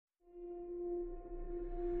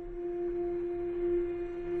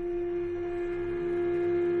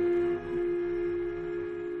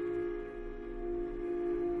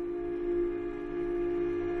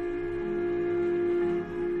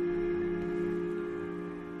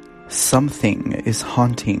Something is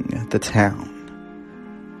haunting the town.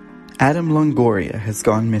 Adam Longoria has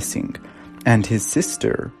gone missing, and his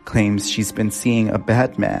sister claims she's been seeing a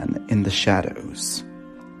bad man in the shadows.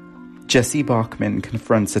 Jesse Bachman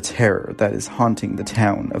confronts a terror that is haunting the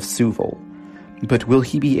town of Sewell, but will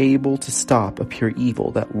he be able to stop a pure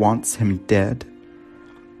evil that wants him dead?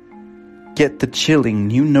 Get the chilling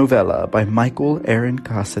new novella by Michael Aaron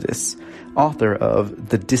Cassidis, author of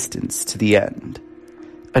The Distance to the End.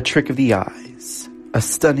 A Trick of the Eyes, a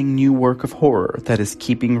stunning new work of horror that is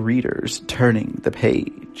keeping readers turning the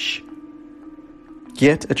page.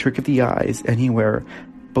 Get A Trick of the Eyes anywhere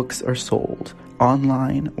books are sold,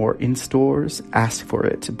 online or in stores. Ask for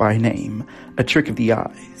it by name. A Trick of the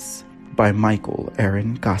Eyes by Michael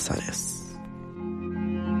Aaron Cassidis.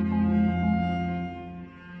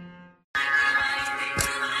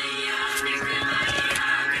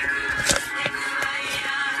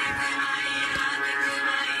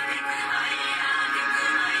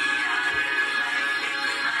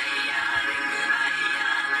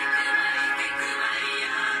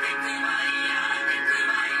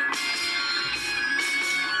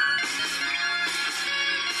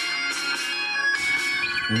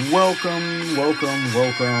 Welcome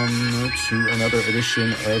to another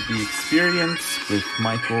edition of The Experience with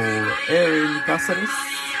Michael Aaron Cassidis.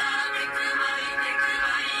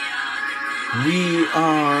 We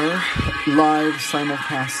are live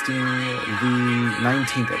simulcasting the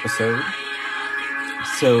 19th episode.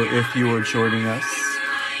 So if you are joining us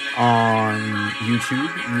on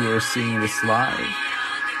YouTube, you are seeing this live.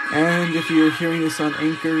 And if you're hearing this on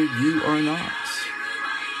Anchor, you are not.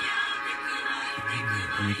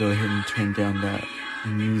 Let me go ahead and turn down that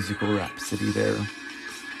musical rhapsody there.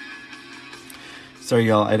 Sorry,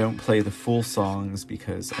 y'all, I don't play the full songs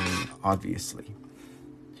because, obviously,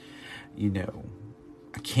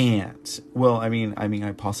 I can't. Well,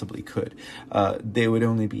 I possibly could. They would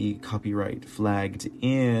only be copyright flagged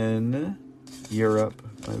in Europe,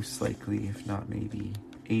 most likely, if not maybe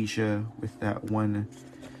Asia, with that one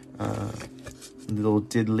little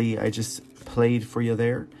diddly I just played for you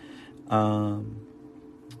there.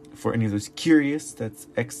 For any of those curious, that's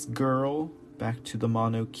X-Girl, Back to the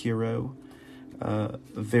Mono Kiro.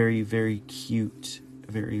 Very, very cute,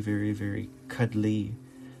 very, very, very cuddly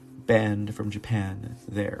band from Japan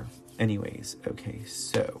there. Anyways, okay,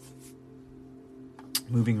 so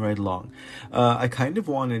moving right along. I kind of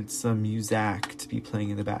wanted some Muzak to be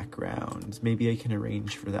playing in the background. Maybe I can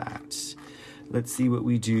arrange for that. Let's see what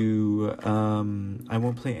we do. I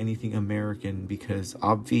won't play anything American because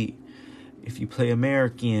obvi. If you play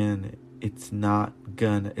American, it's gonna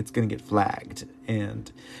get flagged.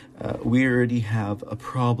 And we already have a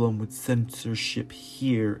problem with censorship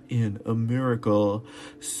here in America,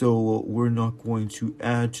 so we're not going to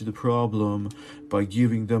add to the problem by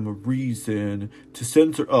giving them a reason to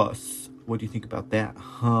censor us. What do you think about that,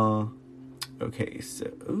 huh? Okay, so,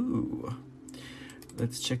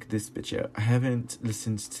 let's check this bitch out. I haven't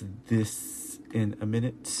listened to this in a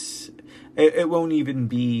minute. It won't even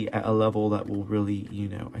be at a level that will really,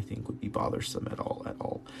 I think would be bothersome at all.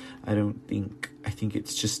 I think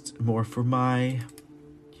it's just more for my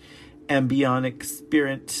ambionic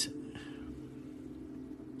spirit.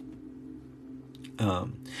 I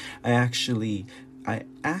actually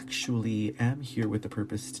am here with a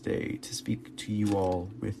purpose today, to speak to you all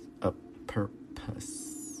with a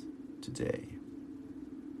purpose today.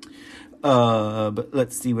 But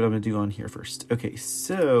let's see what I'm going to do on here first. Okay,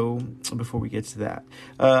 so before we get to that,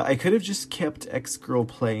 I could have just kept X-Girl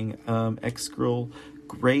playing. X-Girl,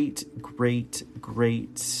 great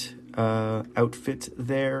outfit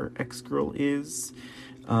there. X-Girl is,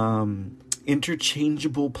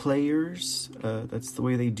 interchangeable players. That's the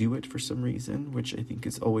way they do it for some reason, which I think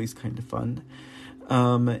is always kind of fun.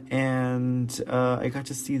 And I got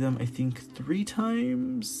to see them, I think, 3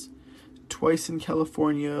 times. Twice in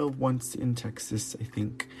California, once in Texas, I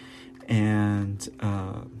think. And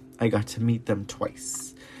I got to meet them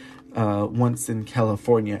twice. Once in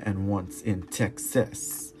California and once in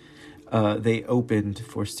Texas. They opened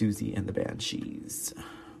for Susie and the Banshees.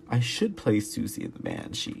 I should play Susie and the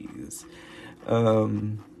Banshees.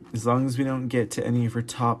 As long as we don't get to any of her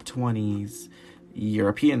top 20s,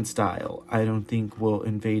 European style. I don't think we'll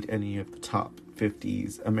invade any of the top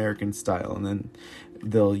 50s American style, and then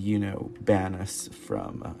they'll, ban us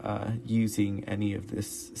from using any of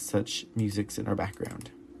this such musics in our background.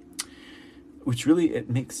 Which really, it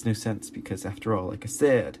makes no sense because after all, like I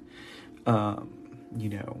said, it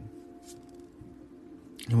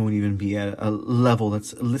won't even be at a level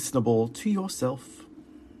that's listenable to yourself.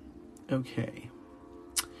 Okay.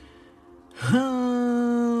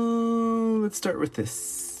 Let's start with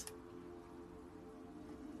this.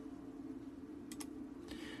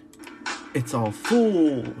 It's all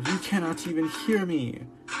full. You cannot even hear me.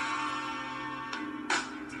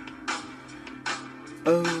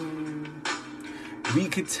 Oh. We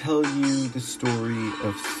could tell you the story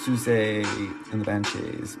of Suze and the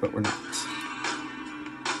Banshees, but we're not.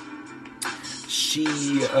 She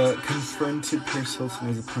confronted Paris Hilton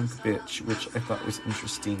as a punk bitch, which I thought was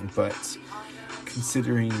interesting, but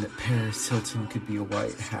considering that Paris Hilton could be a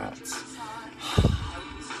white hat,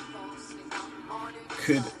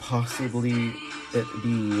 could possibly it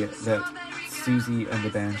be that Susie and the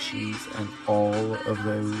Banshees and all of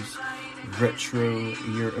those retro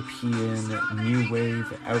European new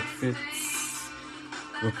wave outfits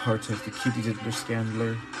were part of the Kitty Diddler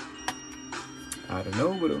Scandler? I don't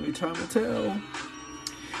know, but only time will tell.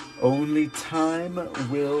 Only time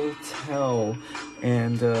will tell.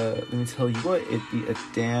 And let me tell you what, it'd be a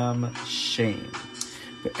damn shame.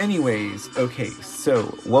 But anyways, okay,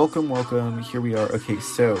 so welcome. Here we are. Okay,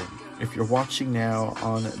 so if you're watching now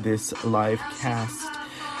on this live cast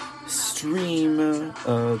stream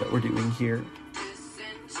that we're doing here,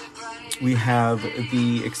 we have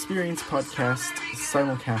the Experience podcast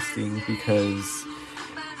simulcasting because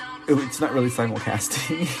it's not really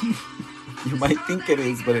simulcasting. You might think it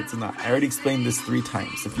is, but it's not. I already explained this 3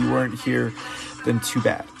 times. If you weren't here, then too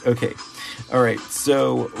bad. Okay. All right.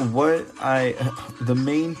 So the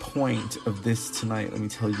main point of this tonight, let me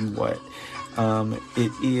tell you what,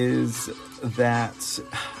 it is that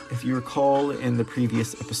if you recall in the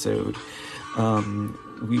previous episode,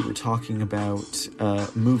 we were talking about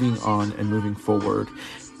moving on and moving forward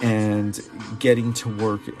and getting to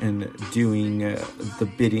work and doing the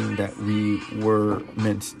bidding that we were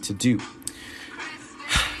meant to do.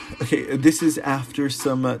 Okay, this is after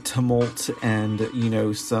some tumult and,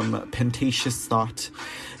 some pentacious thought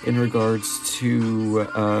in regards to,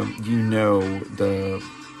 the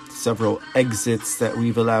several exits that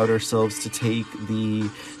we've allowed ourselves to take, the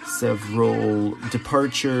several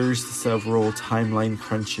departures, the several timeline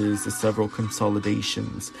crunches, the several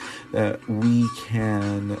consolidations that we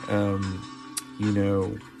can,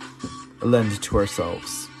 lend to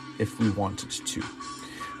ourselves if we wanted to.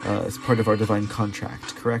 As part of our divine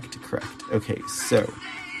contract. Correct. Okay, so,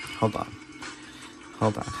 hold on.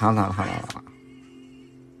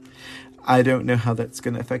 I don't know how that's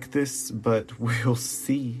going to affect this, but we'll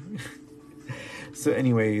see. So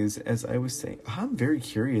anyways, as I was saying, I'm very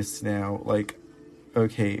curious now.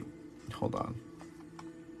 Okay, hold on.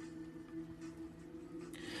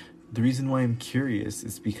 The reason why I'm curious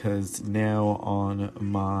is because now on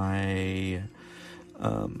my...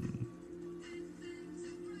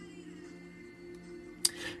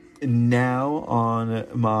 Now on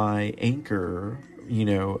my Anchor,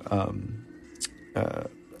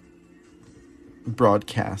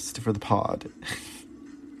 broadcast for the pod,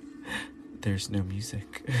 there's no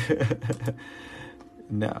music.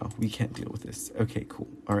 No, we can't deal with this. Okay, cool.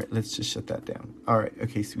 All right, let's just shut that down. All right,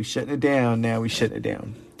 okay, so we shutting it down. Now we shutting it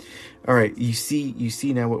down. All right, you see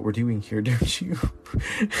now what we're doing here, don't you?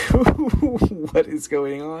 What is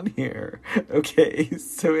going on here? Okay,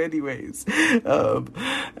 so anyways,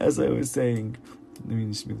 as I was saying, let me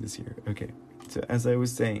just move this here. Okay, so as I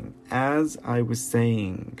was saying, I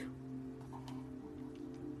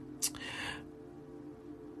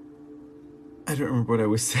don't remember what I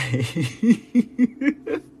was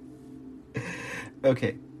saying.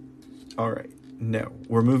 Okay. All right. No.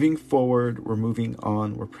 We're moving forward. We're moving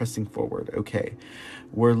on. We're pressing forward. Okay.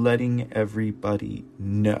 We're letting everybody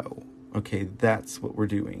know. Okay. That's what we're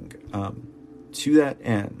doing. To that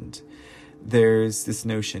end, there's this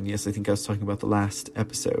notion. Yes, I think I was talking about the last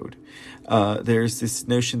episode. There's this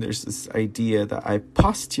notion, there's this idea that I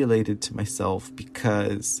postulated to myself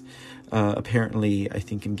because... apparently, I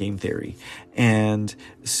think in game theory. And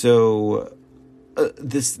so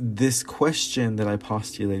this question that I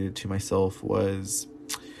postulated to myself was,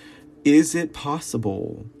 is it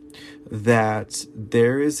possible that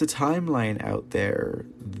there is a timeline out there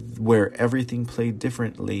where everything played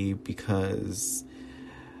differently because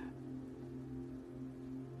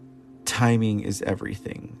timing is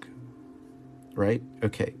everything? Right?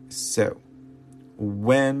 Okay, so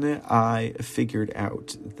when I figured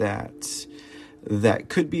out that that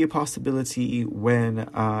could be a possibility, when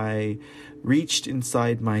I reached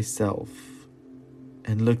inside myself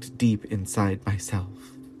and looked deep inside myself,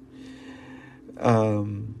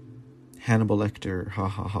 Hannibal Lecter, ha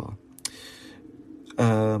ha ha.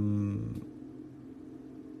 I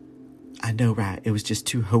know, right? It was just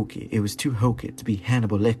too hokey. It was too hokey to be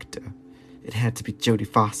Hannibal Lecter. It had to be Jodie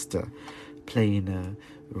Foster playing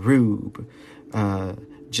Rube.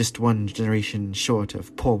 Just one generation short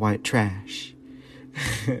of poor white trash,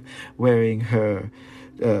 wearing her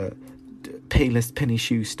Payless Penny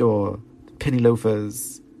Shoe Store, penny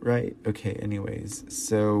loafers, right? Okay, anyways,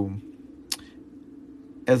 so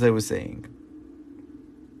as I was saying,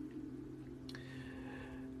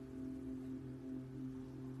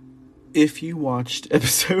 if you watched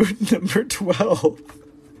episode number 12,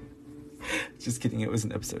 just kidding, it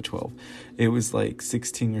wasn't episode 12. It was like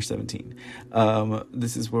 16 or 17.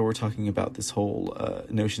 This is where we're talking about this whole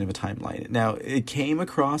notion of a timeline. Now, it came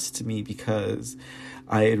across to me because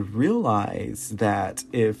I had realized that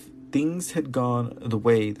if things had gone the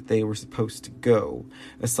way that they were supposed to go,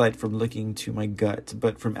 aside from looking to my gut,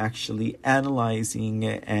 but from actually analyzing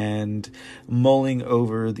and mulling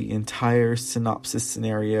over the entire synopsis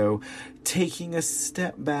scenario, taking a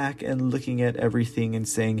step back and looking at everything and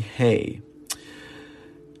saying, hey,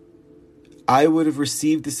 I would have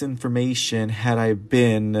received this information had I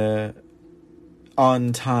been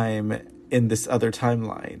on time in this other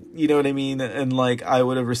timeline. You know what I mean? And like, I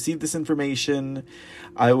would have received this information.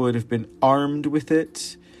 I would have been armed with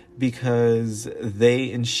it because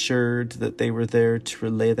they ensured that they were there to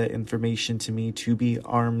relay that information to me, to be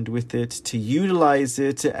armed with it, to utilize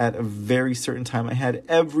it at a very certain time. I had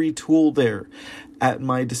every tool there at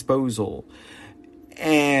my disposal.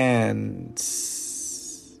 And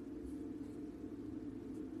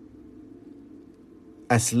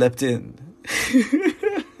I slept in.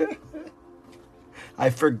 I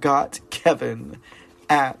forgot Kevin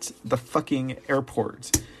at the fucking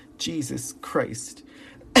airport. Jesus Christ.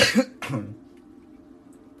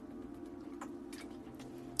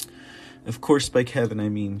 Of course, by Kevin, I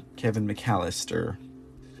mean Kevin McAllister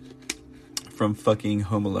from fucking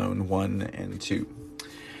Home Alone 1 and 2.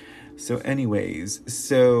 So anyways,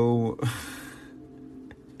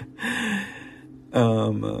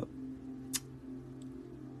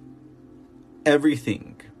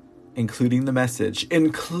 everything, including the message,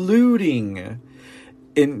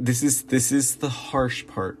 this is the harsh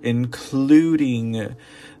part, including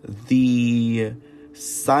the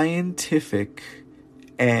scientific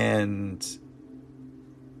and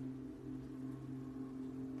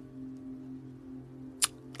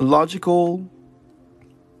logical,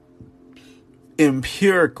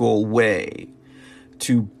 empirical way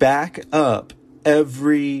to back up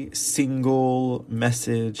every single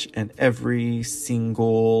message and every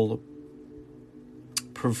single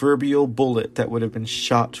proverbial bullet that would have been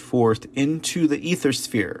shot forth into the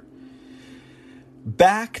ethersphere,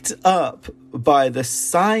 backed up by the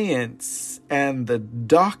science and the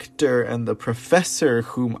doctor and the professor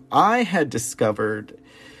whom I had discovered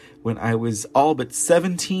when I was all but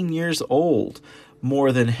 17 years old,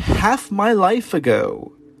 more than half my life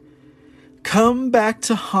ago, come back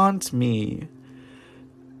to haunt me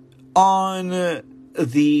on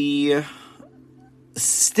the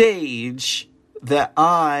stage that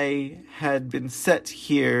I had been set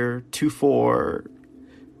here to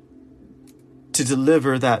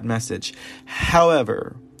deliver that message.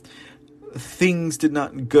 However, things did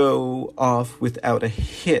not go off without a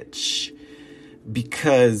hitch,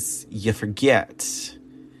 because you forget,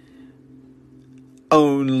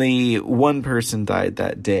 only one person died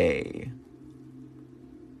that day.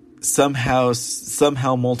 Somehow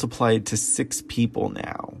multiplied to 6 people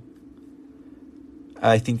now.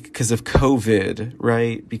 I think because of COVID,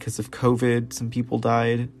 right? Because of COVID, some people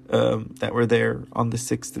died that were there on the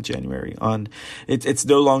 6th of January. It's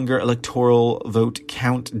no longer electoral vote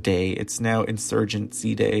count day. It's now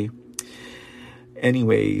insurgency day.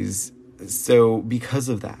 Anyways, so because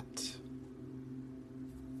of that,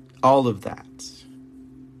 all of that,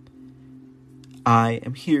 I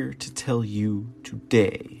am here to tell you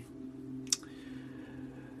today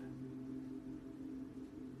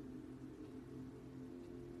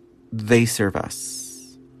they serve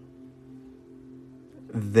us.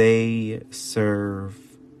 They serve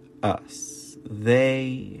us.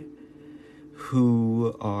 They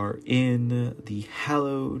who are in the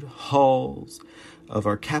hallowed halls of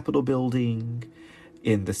our Capitol building,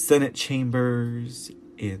 in the Senate chambers,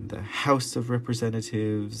 in the House of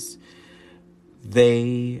Representatives,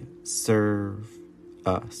 they serve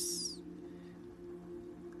us.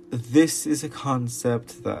 This is a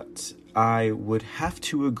concept that I would have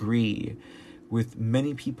to agree with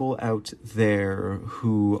many people out there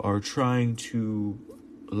who are trying to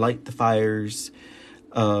light the fires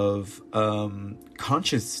of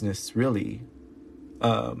consciousness, really,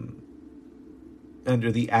 under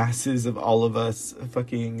the asses of all of us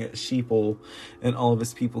fucking sheeple and all of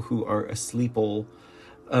us people who are asleeple.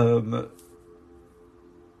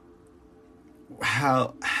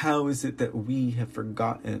 How is it that we have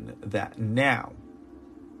forgotten that now?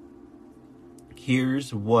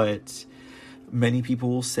 Here's what many people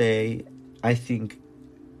will say, I think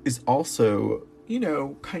is also,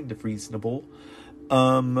 kind of reasonable.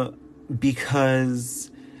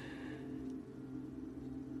 Because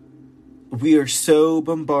we are so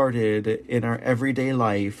bombarded in our everyday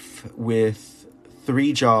life with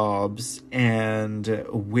 3 jobs and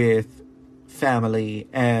with family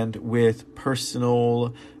and with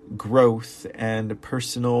personal growth and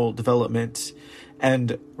personal development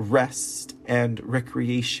and rest and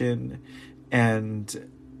recreation and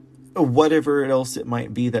whatever else it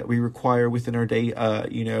might be that we require within our day,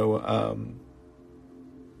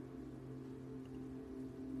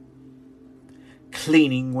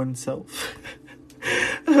 cleaning oneself.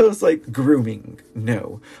 I was like, grooming.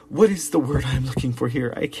 No. What is the word I'm looking for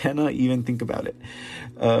here? I cannot even think about it.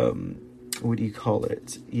 What do you call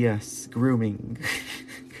it? Yes, grooming.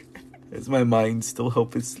 As my mind still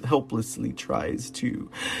helplessly tries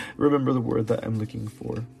to remember the word that I'm looking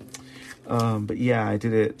for. But yeah, I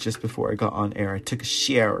did it just before I got on air. I took a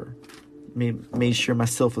shower. Made sure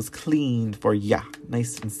myself was cleaned for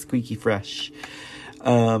nice and squeaky fresh.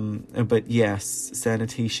 But yes,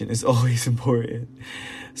 sanitation is always important.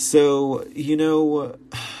 So,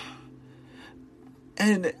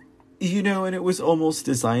 and it was almost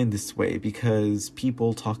designed this way because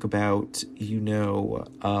people talk about,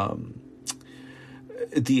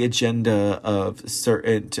 the agenda of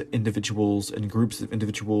certain individuals and groups of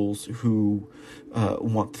individuals who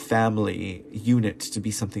want the family unit to be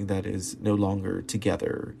something that is no longer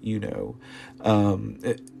together,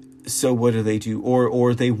 so what do?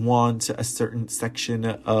 Or they want a certain section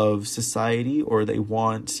of society, or they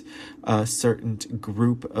want a certain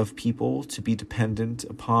group of people to be dependent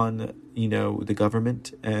upon, the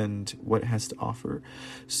government and what it has to offer.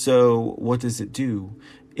 So what does it do?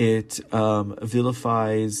 It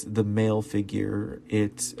vilifies the male figure.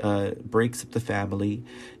 It breaks up the family.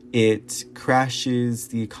 It crashes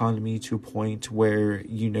the economy to a point where,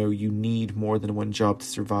 you need more than one job to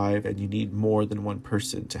survive, and you need more than one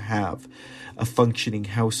person to have a functioning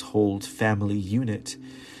household family unit,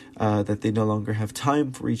 that they no longer have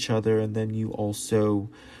time for each other. And then you also,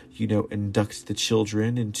 induct the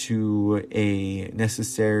children into a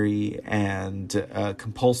necessary and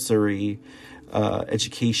compulsory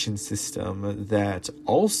education system that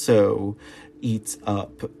also eats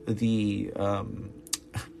up the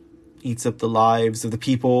lives of the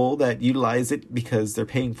people that utilize it because they're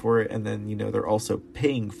paying for it, and then they're also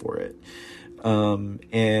paying for it,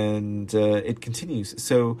 and it continues.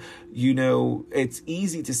 So it's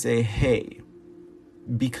easy to say, hey,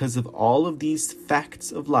 because of all of these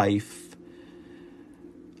facts of life,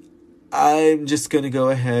 I'm just gonna go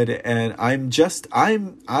ahead and I'm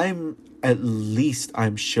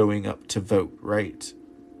showing up to vote, right?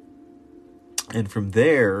 And from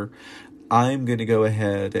there, I'm going to go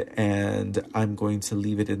ahead and I'm going to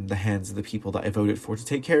leave it in the hands of the people that I voted for to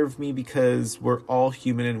take care of me, because we're all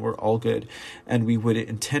human and we're all good, and we wouldn't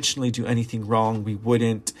intentionally do anything wrong. We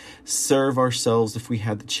wouldn't serve ourselves if we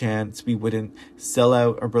had the chance. We wouldn't sell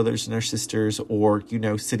out our brothers and our sisters or,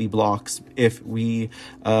 city blocks if we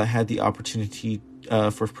had the opportunity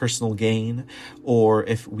for personal gain, or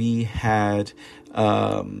if we had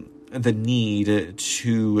the need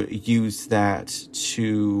to use that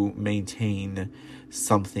to maintain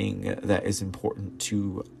something that is important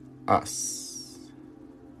to us.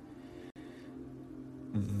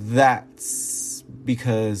 That's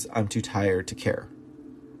because I'm too tired to care.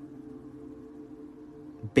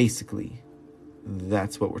 Basically,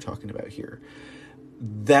 that's what we're talking about here.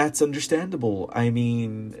 That's understandable. I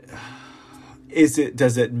mean,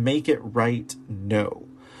 does it make it right? No.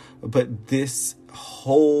 But this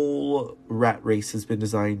whole rat race has been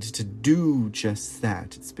designed to do just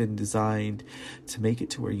that. It's been designed to make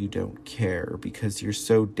it to where you don't care because you're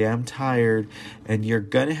so damn tired, and you're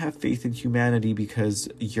gonna have faith in humanity because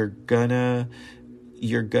you're gonna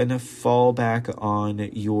fall back on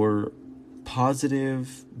your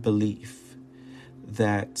positive belief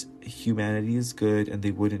that humanity is good and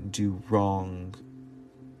they wouldn't do wrong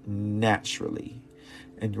naturally.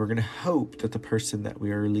 And we're going to hope that the person that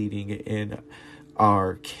we are leading in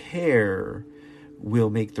our care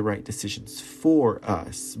will make the right decisions for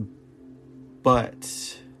us.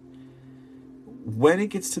 But when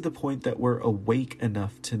it gets to the point that we're awake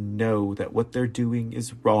enough to know that what they're doing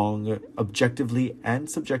is wrong, objectively and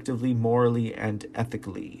subjectively, morally and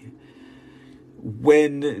ethically,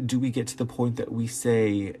 when do we get to the point that we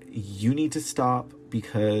say, you need to stop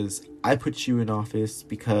because I put you in office,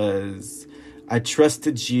 because I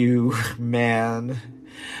trusted you, man.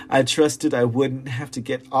 I trusted I wouldn't have to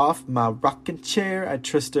get off my rocking chair. I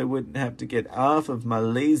trusted I wouldn't have to get off of my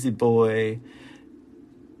lazy boy.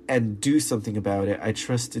 and do something about it. I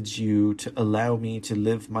trusted you to allow me to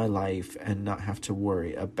live my life and not have to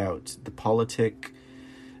worry about the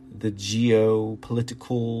the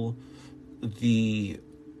geopolitical, the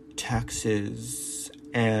taxes,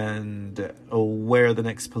 and where the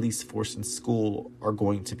next police force and school are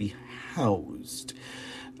going to be housed.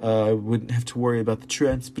 I wouldn't have to worry about the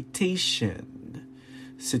transportation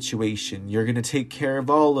situation. You're going to take care of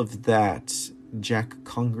all of that, Jack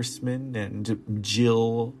Congressman and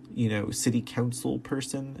Jill, city council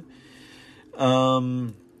person.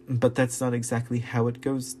 But that's not exactly how it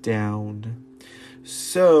goes down.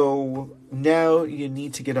 So now you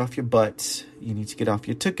need to get off your butt. You need to get off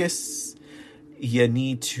your tuchus. You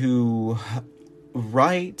need to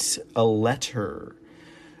write a letter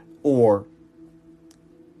or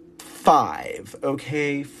 5,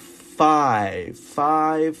 okay? 5.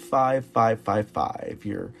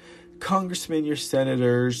 Your congressmen, your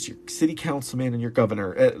senators, your city councilman, and your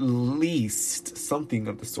governor. At least something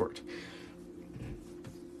of the sort.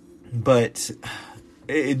 But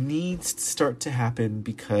it needs to start to happen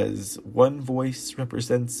because one voice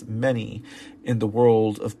represents many in the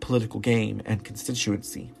world of political game and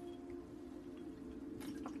constituency.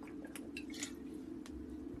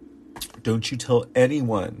 Don't you tell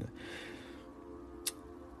anyone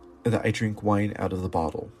that I drink wine out of the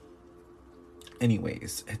bottle.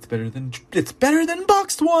 Anyways, it's better than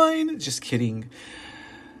boxed wine. Just kidding.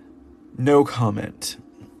 No comment.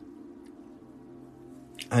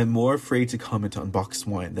 I'm more afraid to comment on boxed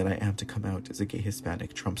wine than I am to come out as a gay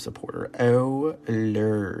Hispanic Trump supporter. Oh,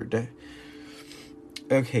 Lord.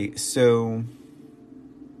 Okay, so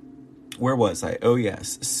where was I? Oh,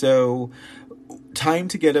 yes. So time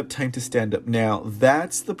to get up, time to stand up. Now,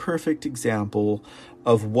 that's the perfect example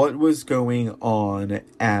of what was going on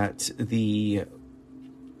at the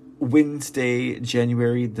Wednesday,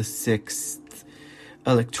 January the 6th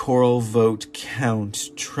electoral vote count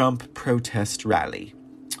Trump protest rally.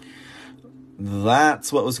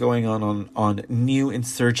 That's what was going on New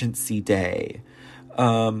Insurgency Day.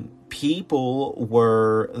 People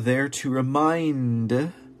were there to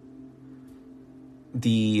remind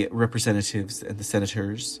the representatives and the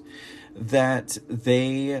senators that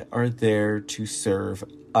they are there to serve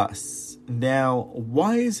us. Now,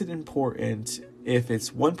 why is it important if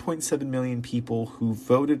it's 1.7 million people who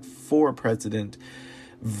voted for a president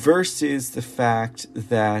versus the fact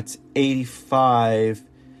that 85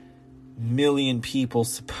 million people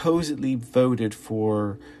supposedly voted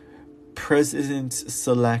for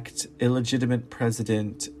president-select illegitimate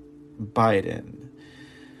President Biden?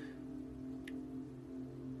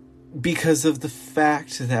 Because of the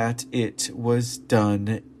fact that it was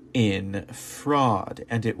done in fraud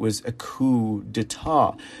and it was a coup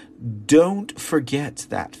d'etat. Don't forget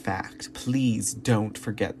that fact. Please don't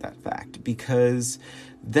forget that fact, because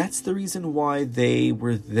that's the reason why they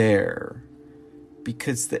were there.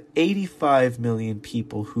 Because the 85 million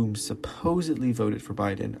people whom supposedly voted for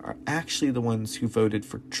Biden are actually the ones who voted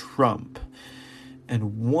for Trump.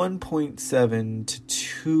 And 1.7 to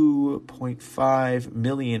 2.5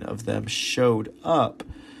 million of them showed up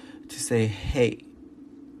to say, hey,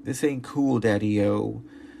 this ain't cool, Daddy-o.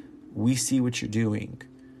 We see what you're doing.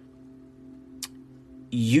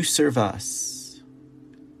 You serve us.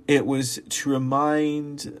 It was to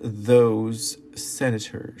remind those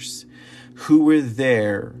senators who were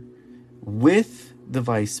there with the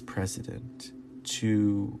vice president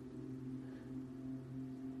to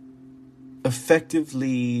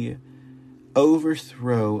effectively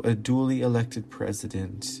overthrow a duly elected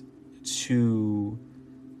president, to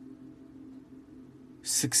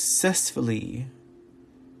successfully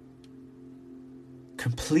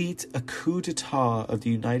complete a coup d'etat of the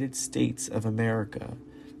United States of America,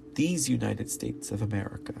 these United States of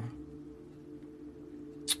America.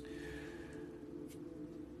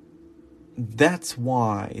 That's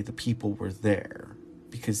why the people were there,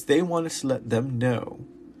 because they wanted to let them know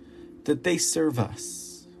that they serve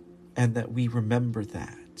us and that we remember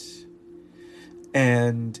that.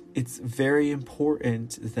 And it's very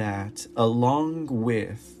important that along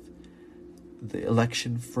with the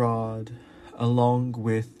election fraud, along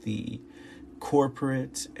with the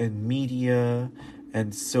corporate and media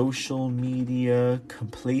and social media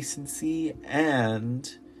complacency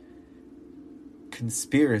and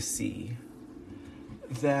conspiracy,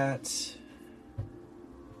 that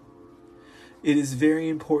it is very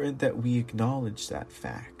important that we acknowledge that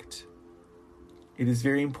fact. It is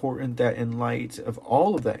very important that in light of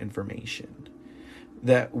all of that information,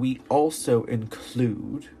 that we also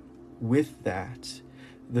include with that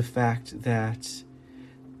the fact that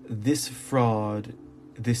this fraud,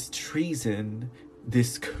 this treason,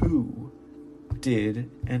 this coup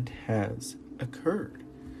did and has occurred.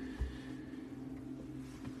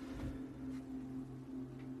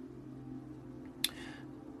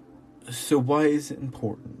 So why is it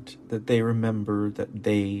important that they remember that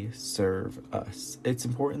they serve us? It's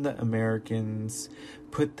important that Americans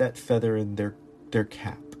put that feather in their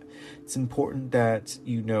cap. It's important that,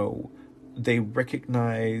 they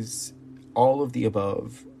recognize all of the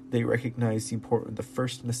above. They recognize the importance of the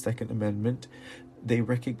First and the Second Amendment. They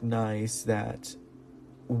recognize that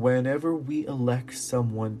whenever we elect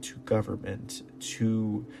someone to government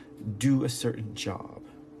to do a certain job,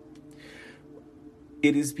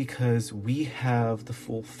 it is because we have the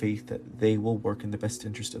full faith that they will work in the best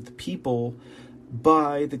interest of the people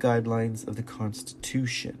by the guidelines of the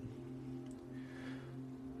Constitution.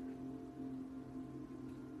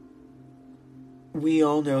 We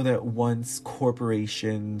all know that once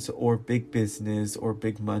corporations or big business or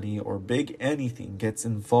big money or big anything gets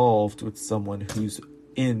involved with someone who's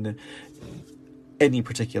in any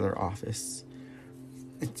particular office,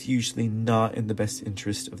 it's usually not in the best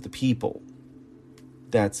interest of the people.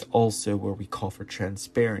 That's also where we call for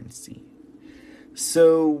transparency.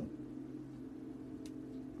 So,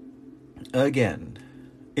 again,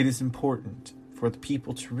 it is important for the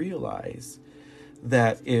people to realize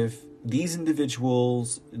that if these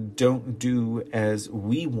individuals don't do as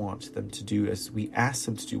we want them to do, as we ask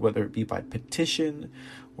them to do, whether it be by petition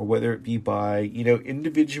or whether it be by,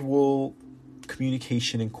 individual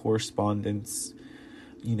communication and correspondence,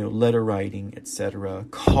 letter writing, etc.,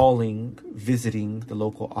 calling, visiting the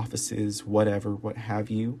local offices, whatever, what have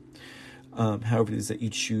you, however it is that you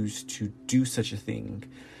choose to do such a thing,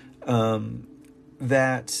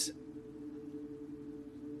 that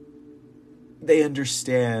they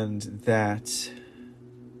understand that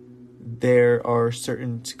there are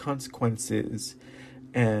certain consequences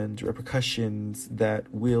and repercussions that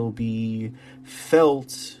will be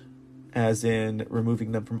felt, as in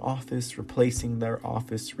removing them from office, replacing their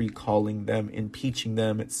office, recalling them, impeaching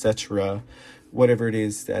them, etc., whatever it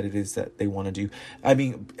is that they want to do. I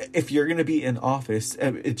mean, if you're going to be in office,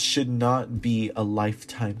 it should not be a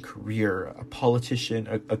lifetime career. A politician,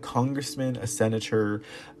 a congressman, a senator,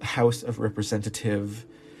 a House of Representative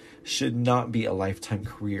should not be a lifetime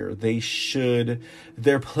career.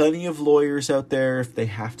 There are plenty of lawyers out there if they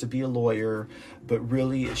have to be a lawyer, but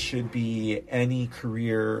really it should be any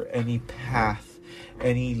career, any path,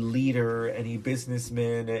 any leader, any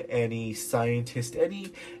businessman, any scientist,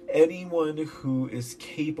 anyone who is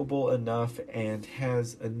capable enough and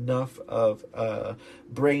has enough of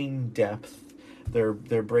brain depth, their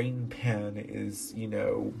brain pan is,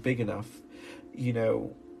 big enough,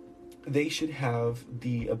 they should have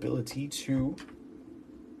the ability to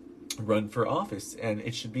run for office, and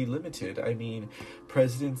it should be limited. I mean,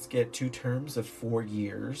 presidents get 2 terms of 4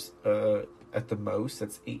 years, at the most.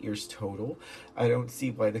 That's 8 years total. I don't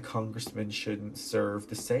see why the congressmen shouldn't serve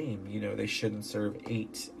the same. They shouldn't serve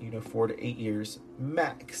 4 to 8 years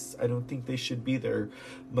max. I don't think they should be there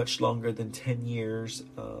much longer than 10 years.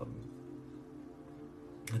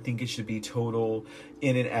 I think it should be total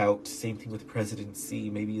in and out. Same thing with presidency.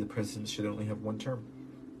 Maybe the president should only have 1 term.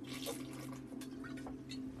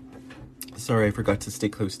 Sorry, I forgot to stay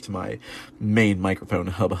close to my main microphone.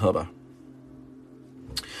 Hubba hubba.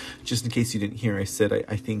 Just in case you didn't hear, I said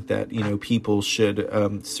I think that, people should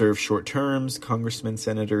serve short terms. Congressmen,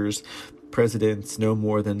 senators, presidents, no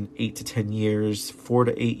more than 8 to 10 years, 4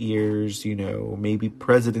 to 8 years. Maybe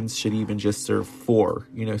presidents should even just serve 4,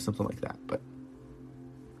 something like that. But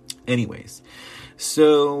anyways,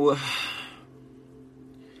 so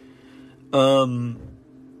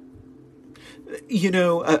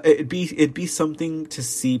it'd be something to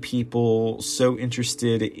see people so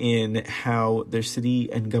interested in how their city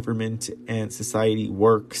and government and society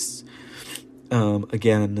works,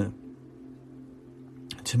 again,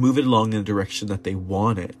 to move it along in the direction that they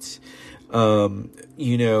want it.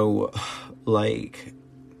 Like,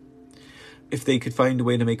 if they could find a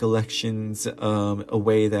way to make elections a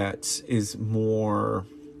way that is more,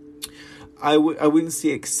 I wouldn't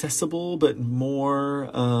say accessible, but more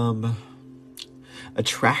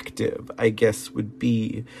attractive, I guess, would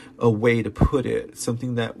be a way to put it.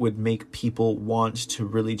 Something that would make people want to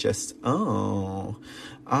really just, I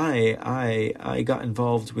got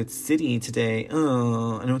involved with city today.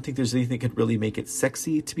 I don't think there's anything that could really make it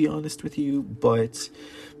sexy, to be honest with you, but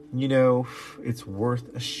it's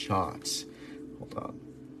worth a shot. Hold on.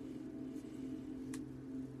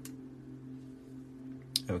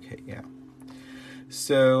 Okay, yeah.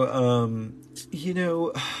 So,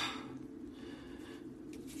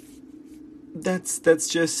 that's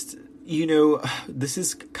just, this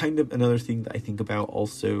is kind of another thing that I think about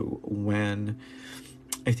also when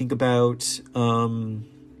I think about,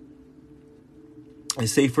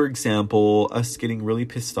 say, for example, us getting really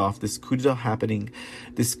pissed off, this coup d'etat happening,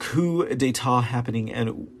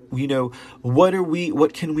 and,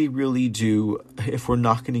 what can we really do if we're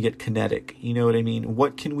not going to get kinetic? You know what I mean?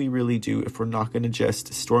 What can we really do if we're not going to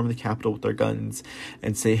just storm the Capitol with our guns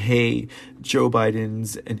and say, hey, Joe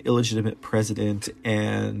Biden's an illegitimate president,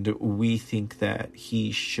 and we think that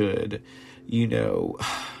he should,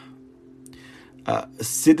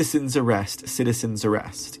 citizens arrest.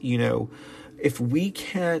 If we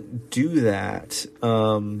can't do that,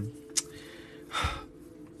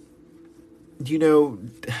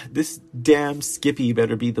 this damn Skippy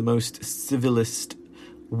better be the most civilist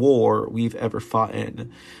war we've ever fought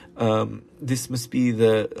in. This must be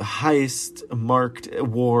the highest marked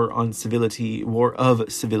war of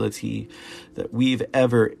civility that we've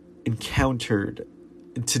ever encountered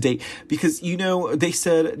to date, because they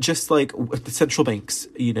said, just like the central banks,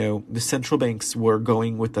 the central banks were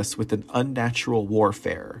going with us with an unnatural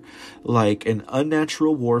warfare, where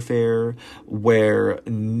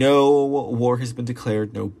no war has been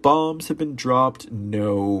declared, no bombs have been dropped,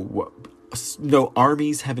 no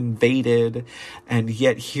armies have invaded, and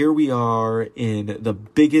yet here we are in the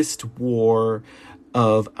biggest war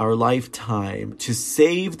of our lifetime to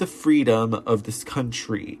save the freedom of this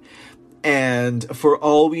country. And for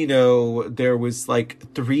all we know, there was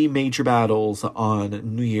 3 major battles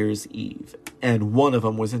on New Year's Eve, and one of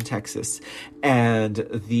them was in Texas. And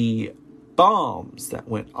the bombs that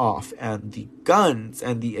went off, and the guns,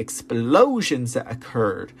 and the explosions that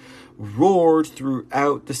occurred roared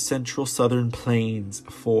throughout the central southern plains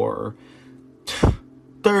for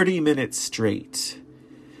 30 minutes straight.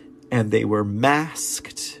 And they were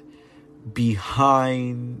masked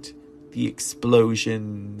behind the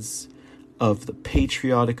explosions of the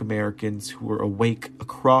patriotic Americans who were awake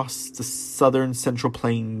across the southern central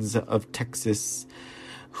plains of Texas,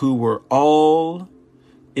 who were all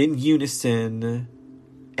in unison,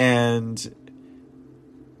 and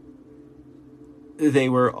they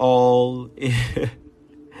were all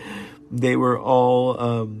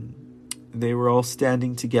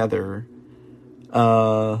standing together,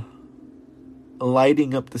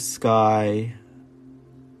 lighting up the sky,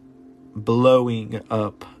 blowing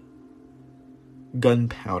up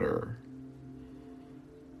gunpowder,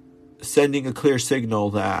 sending a clear signal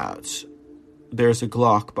that there's a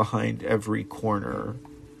Glock behind every corner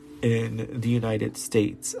in the United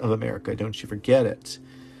States of America. Don't you forget it,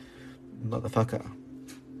 motherfucker.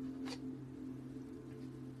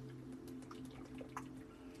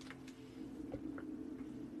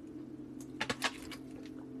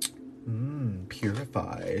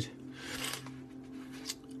 Purified.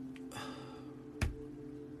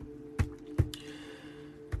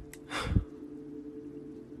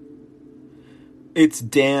 It's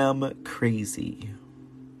damn crazy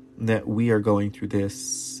that we are going through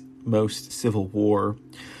this most civil war.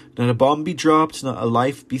 Not a bomb be dropped, not a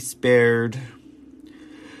life be spared.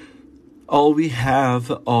 All we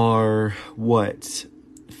have are,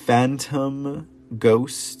 phantom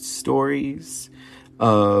ghost stories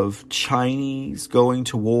of Chinese going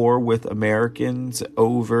to war with Americans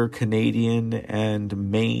over Canadian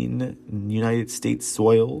and Maine, United States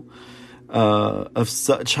soil. Of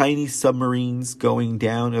Chinese submarines going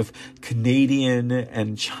down, of Canadian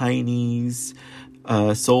and Chinese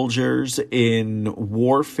soldiers in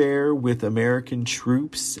warfare with American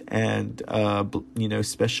troops and,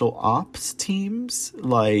 special ops teams,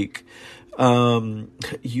 going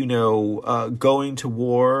to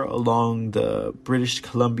war along the British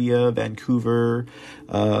Columbia, Vancouver,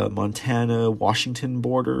 Montana, Washington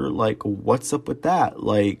border. What's up with that?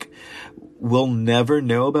 We'll never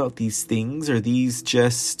know about these things. Are these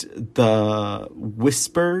just the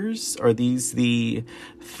whispers? Are these the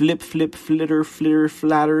flitter,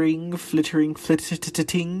 flattering, flitting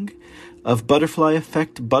of butterfly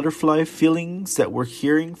effect, butterfly feelings that we're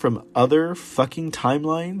hearing from other fucking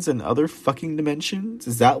timelines and other fucking dimensions?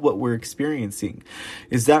 Is that what we're experiencing?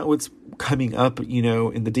 Is that what's coming up,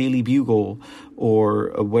 in the Daily Bugle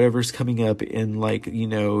or whatever's coming up in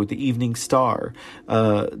the Evening Star?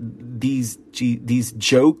 These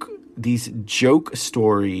joke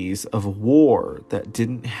stories of war that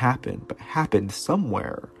didn't happen but happened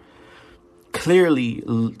somewhere, clearly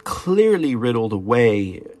riddled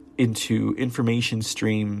away into information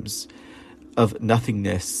streams of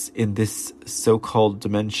nothingness in this so-called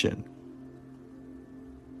dimension,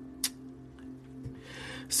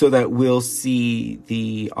 so that we'll see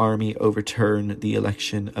the army overturn the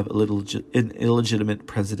election of an illegitimate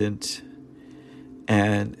president,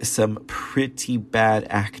 and some pretty bad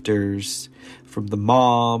actors from the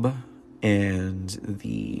mob and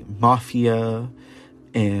the mafia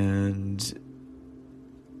and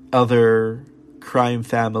other crime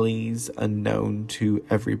families unknown to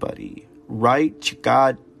everybody. Right, you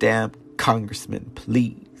goddamn congressman,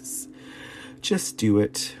 please. Just do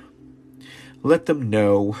it. Let them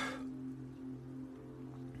know.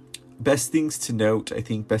 Best things to note, I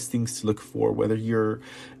think, best things to look for, whether you're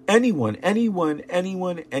anyone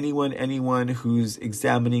who's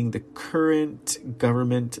examining the current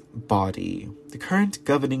government body, the current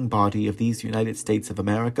governing body of these United States of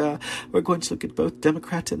America. We're going to look at both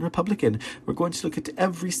Democrat and Republican. We're going to look at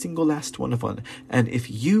every single last one of them. And if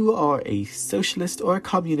you are a socialist or a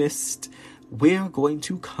communist, we're going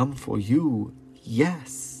to come for you.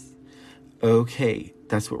 Yes. Okay,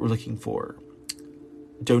 that's what we're looking for.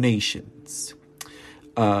 Donations,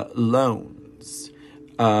 loans,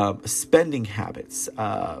 spending habits,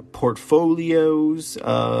 portfolios,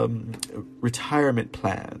 retirement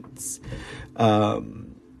plans,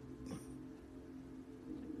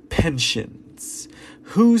 pensions.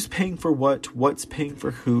 Who's paying for what? What's paying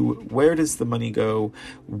for who? Where does the money go?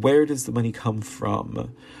 Where does the money come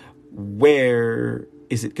from? Where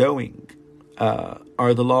is it going?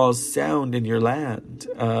 Are the laws sound in your land?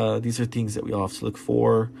 These are things that we all have to look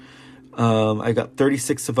for. I got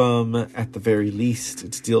 36 of them at the very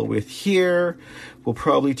least to deal with here. We'll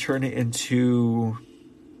probably turn it into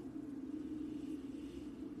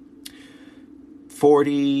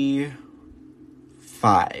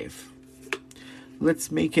 45.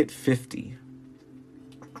 Let's make it 50.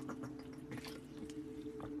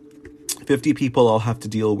 50 people I'll have to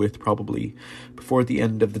deal with probably before the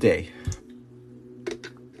end of the day.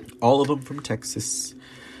 All of them from Texas.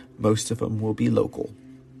 Most of them will be local.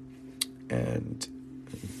 And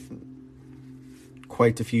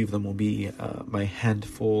quite a few of them will be my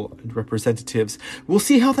handful and representatives. We'll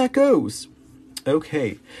see how that goes.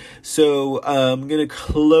 Okay, so I'm going to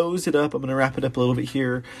close it up. I'm going to wrap it up a little bit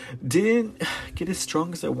here. Didn't get as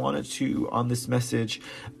strong as I wanted to on this message.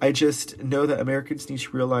 I just know that Americans need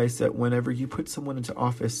to realize that whenever you put someone into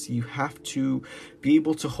office, you have to be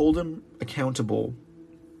able to hold them accountable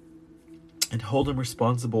and hold them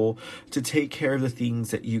responsible to take care of the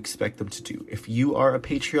things that you expect them to do. If you are a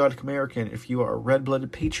patriotic American, if you are a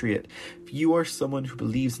red-blooded patriot, if you are someone who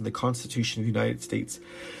believes in the Constitution of the United States,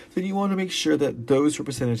 then you want to make sure that those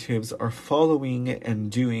representatives are following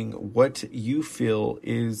and doing what you feel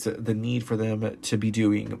is the need for them to be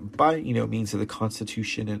doing by, means of the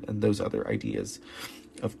Constitution and those other ideas.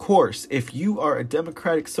 Of course, if you are a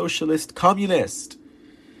democratic, socialist, communist,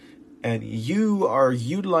 and you are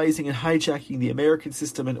utilizing and hijacking the American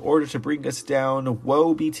system in order to bring us down,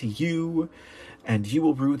 woe be to you, and you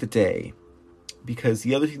will rue the day. Because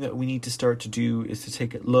the other thing that we need to start to do is to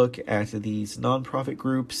take a look at these nonprofit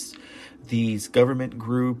groups, these government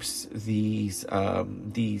groups, these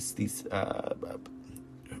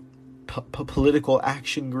political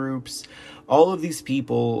action groups. All of these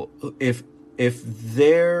people, if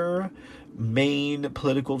their main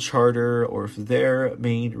political charter or if their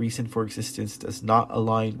main reason for existence does not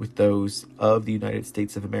align with those of the United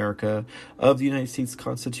States of America, of the United States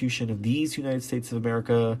Constitution, of these United States of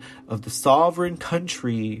America, of the sovereign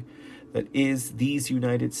country that is these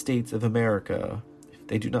United States of America, if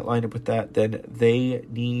they do not line up with that, then they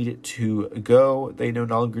need to go. They no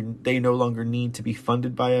longer need to be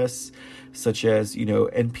funded by us, such as,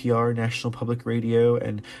 NPR, National Public Radio,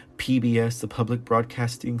 and PBS, the public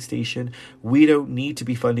broadcasting station. We don't need to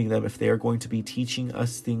be funding them if they are going to be teaching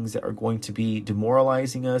us things that are going to be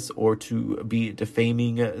demoralizing us or to be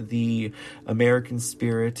defaming the American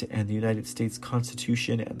spirit and the United States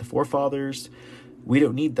Constitution and the forefathers. We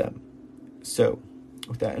don't need them. So,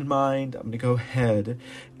 with that in mind, I'm going to go ahead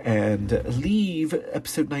and leave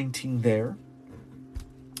episode 19 there.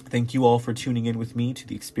 Thank you all for tuning in with me to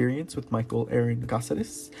The Experience with Michael Aaron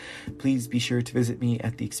Gossadis. Please be sure to visit me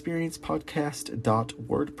at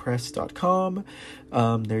theexperiencepodcast.wordpress.com.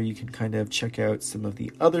 There you can kind of check out some of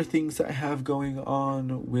the other things that I have going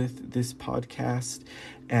on with this podcast.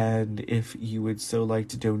 And if you would so like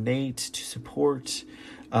to donate to support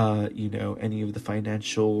any of the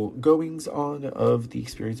financial goings on of the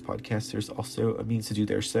Experience Podcast, there's also a means to do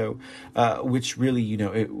there. So, which really,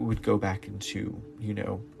 it would go back into,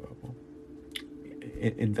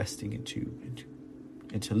 investing into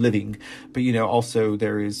into living. But, also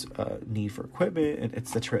there is need for equipment, and et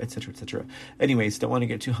cetera, et cetera, et cetera. Anyways, don't want to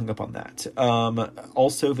get too hung up on that.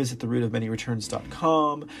 Also visit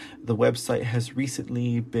therootofmanyreturns.com. The website has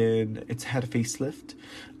recently it's had a facelift.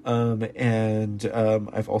 And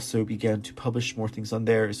I've also began to publish more things on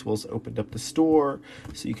there, as well as opened up the store,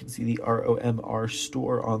 so you can see the ROMR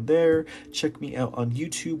store on there. Check me out on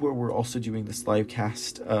YouTube, where we're also doing this live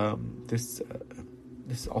cast. This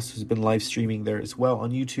also has been live streaming there as well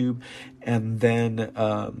on YouTube. And then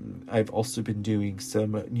I've also been doing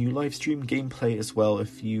some new live stream gameplay as well.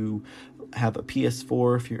 If you have a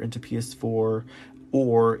PS4, if you're into PS4,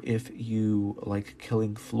 or if you like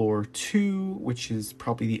Killing Floor 2, which is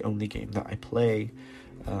probably the only game that I play,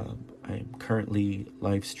 I'm currently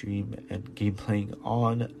live stream and gameplaying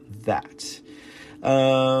on that.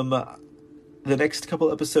 The next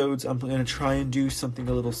couple episodes, I'm going to try and do something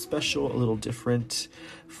a little special, a little different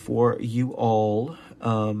for you all.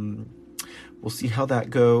 We'll see how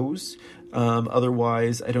that goes.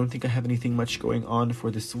 Otherwise, I don't think I have anything much going on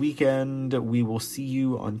for this weekend. We will see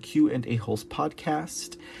you on Q&A Holes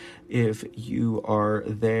podcast. If you are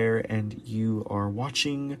there and you are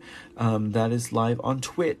watching, that is live on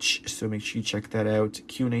Twitch. So make sure you check that out,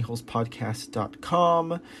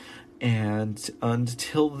 QAHolespodcast.com. And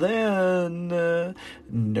until then,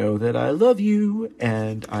 know that I love you,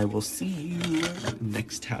 and I will see you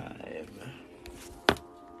next time.